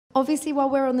Obviously, while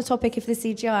we're on the topic of the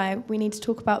CGI, we need to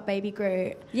talk about Baby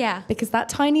Groot. Yeah. Because that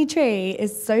tiny tree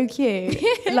is so cute.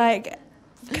 Like,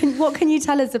 what can you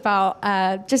tell us about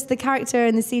just the character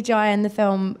and the CGI in the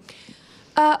film?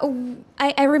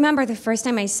 I remember the first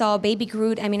time I saw Baby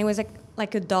Groot. I mean, it was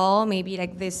like a doll, maybe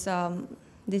like this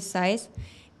size,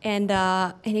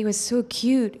 and he was so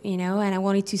cute, you know. And I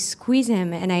wanted to squeeze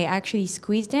him, and I actually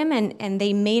squeezed him, and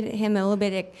they made him a little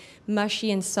bit like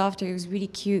mushy and softer. It was really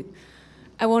cute.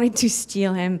 I wanted to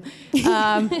steal him.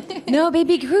 No,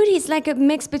 Baby Groot is like a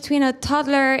mix between a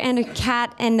toddler and a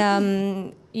cat and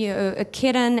a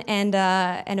kitten and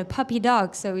a puppy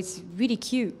dog. So it's really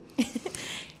cute.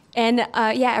 And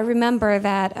I remember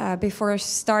that before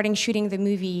starting shooting the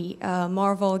movie,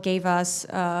 Marvel gave us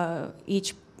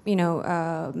each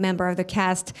member of the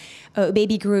cast a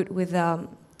Baby Groot with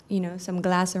some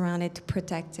glass around it to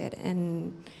protect it.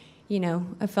 And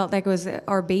I felt like it was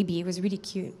our baby. It was really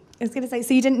cute. I was going to say,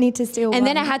 so you didn't need to steal one. And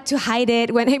then I had to hide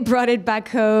it when I brought it back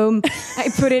home. I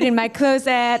put it in my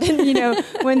closet. And,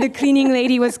 when the cleaning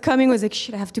lady was coming, was like,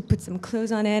 shit, I have to put some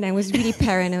clothes on it. I was really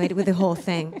paranoid with the whole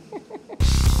thing.